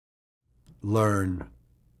learn,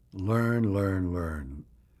 learn.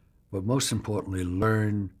 But most importantly,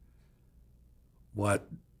 learn what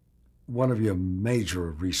one of your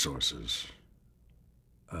major resources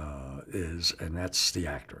is, and that's the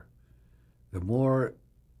actor. The more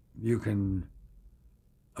you can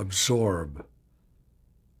absorb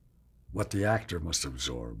what the actor must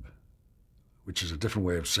absorb, which is a different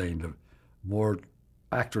way of saying the more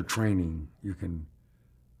actor training you can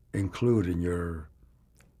include in your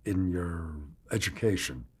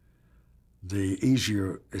education, the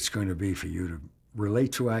easier it's going to be for you to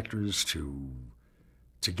relate to actors, to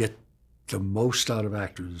get the most out of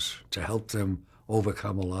actors, to help them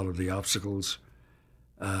overcome a lot of the obstacles.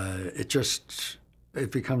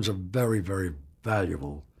 It becomes a very, very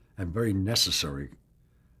valuable and very necessary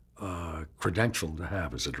credential to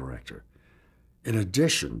have as a director. In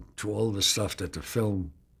addition to all the stuff that the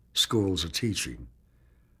film schools are teaching,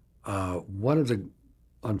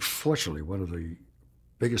 unfortunately, one of the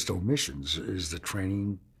biggest omissions is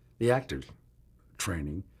the actor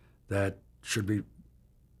training that should be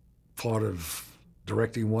part of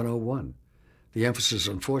directing 101. The emphasis,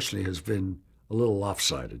 unfortunately, has been a little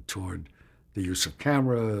lopsided toward the use of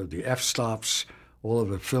camera, the f-stops, all of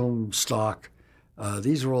the film stock.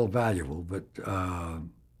 These are all valuable, but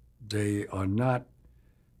they are not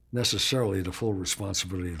necessarily the full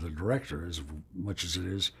responsibility of the director as much as it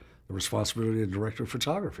is the responsibility of the director of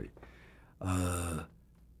photography. The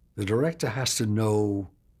director has to know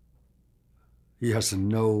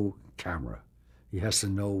camera. He has to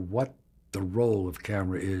know what the role of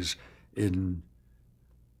camera is in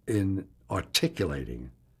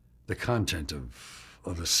articulating the content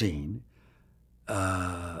of a scene,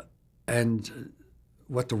 and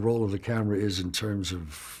what the role of the camera is in terms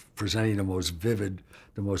of presenting the most vivid,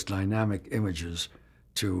 the most dynamic images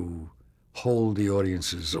to hold the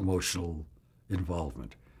audience's emotional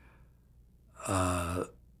involvement.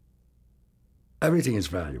 Everything is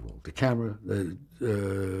valuable. The camera, the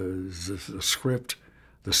script,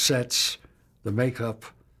 the sets, the makeup,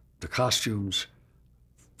 the costumes.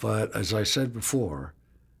 But as I said before,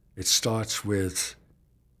 it starts with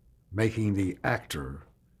making the actor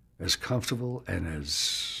as comfortable and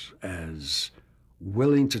as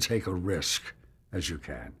willing to take a risk as you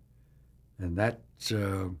can. And that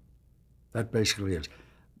basically is.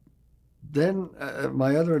 Then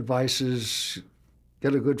my other advice is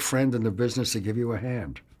get a good friend in the business to give you a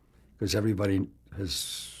hand, because everybody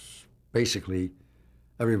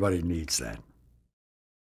needs that.